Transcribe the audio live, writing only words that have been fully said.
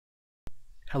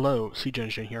Hello,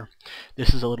 Seigeengine here.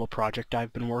 This is a little project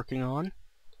I've been working on.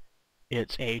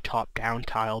 It's a top-down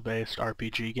tile-based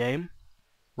RPG game.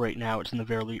 Right now it's in the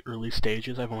very early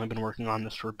stages. I've only been working on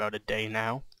this for about a day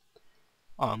now.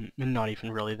 And not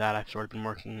even really that. I've sort of been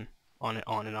working on it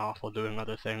on and off while doing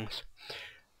other things.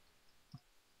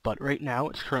 But right now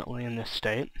it's currently in this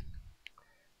state.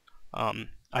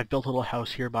 I've built a little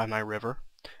house here by my river,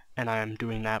 and I am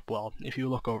doing that well. If you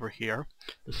look over here,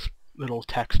 this little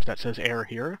text that says air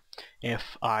here,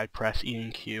 if I press E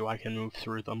and Q I can move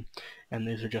through them, and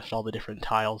these are just all the different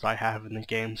tiles I have in the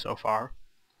game so far.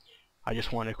 I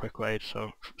just want a quick way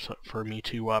for me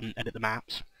to edit the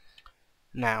maps.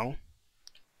 Now,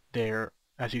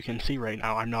 as you can see right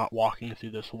now, I'm not walking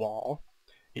through this wall.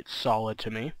 It's solid to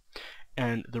me,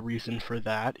 and the reason for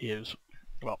that is,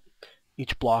 well,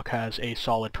 each block has a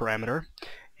solid parameter,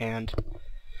 and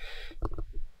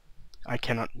I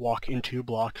cannot walk into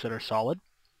blocks that are solid.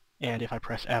 And if I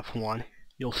press F1,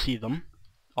 you'll see them.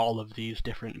 All of these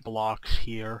different blocks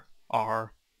here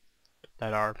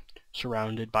that are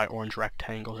surrounded by orange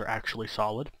rectangles are actually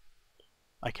solid.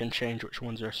 I can change which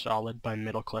ones are solid by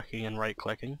middle clicking and right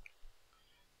clicking.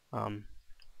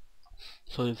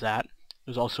 So there's that.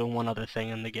 There's also one other thing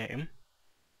in the game,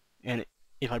 and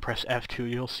if I press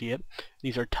F2 you'll see it.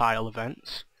 These are tile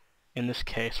events. In this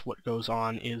case what goes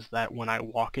on is that when I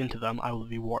walk into them I will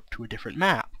be warped to a different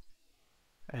map,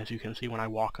 as you can see when I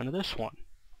walk onto this one.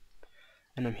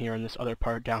 And I'm here in this other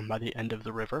part down by the end of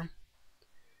the river,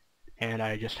 and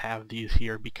I just have these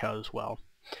here because, well,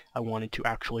 I wanted to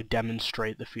actually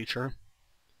demonstrate the feature.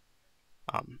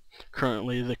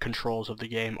 Currently the controls of the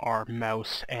game are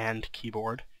mouse and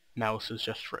keyboard. Mouse is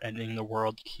just for editing the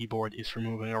world, keyboard is for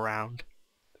moving around.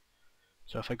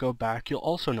 So if I go back, you'll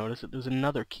also notice that there's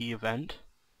another key event,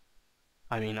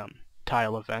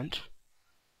 tile event,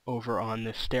 over on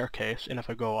this staircase, and if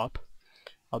I go up,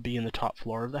 I'll be in the top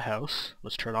floor of the house.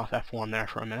 Let's turn off F1 there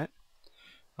for a minute.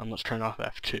 Let's turn off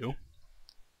F2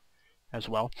 as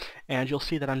well, and you'll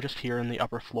see that I'm just here in the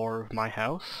upper floor of my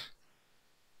house.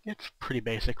 It's pretty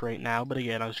basic right now, but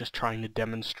again, I was just trying to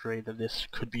demonstrate that this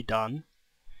could be done,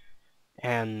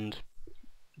 and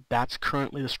that's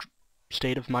currently the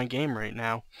state of my game right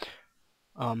now.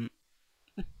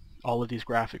 All of these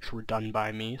graphics were done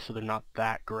by me, so they're not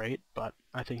that great, but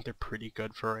I think they're pretty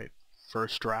good for a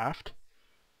first draft.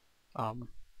 But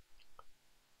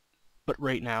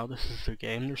right now, this is the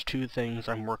game. There's two things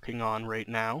I'm working on right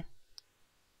now.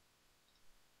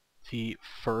 The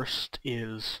first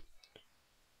is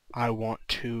I want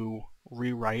to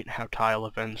rewrite how tile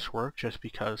events work, just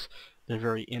because they're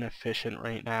very inefficient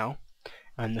right now.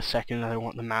 And the second, I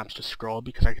want the maps to scroll,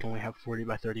 because I can only have 40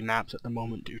 by 30 maps at the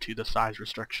moment due to the size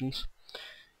restrictions.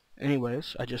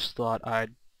 Anyways, I just thought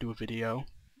I'd do a video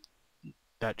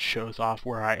that shows off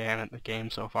where I am at the game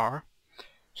so far,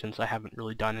 since I haven't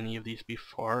really done any of these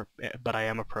before, but I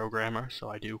am a programmer, so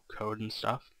I do code and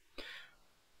stuff.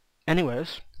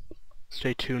 Anyways,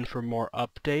 stay tuned for more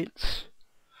updates,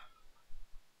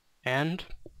 and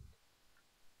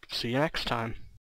see you next time.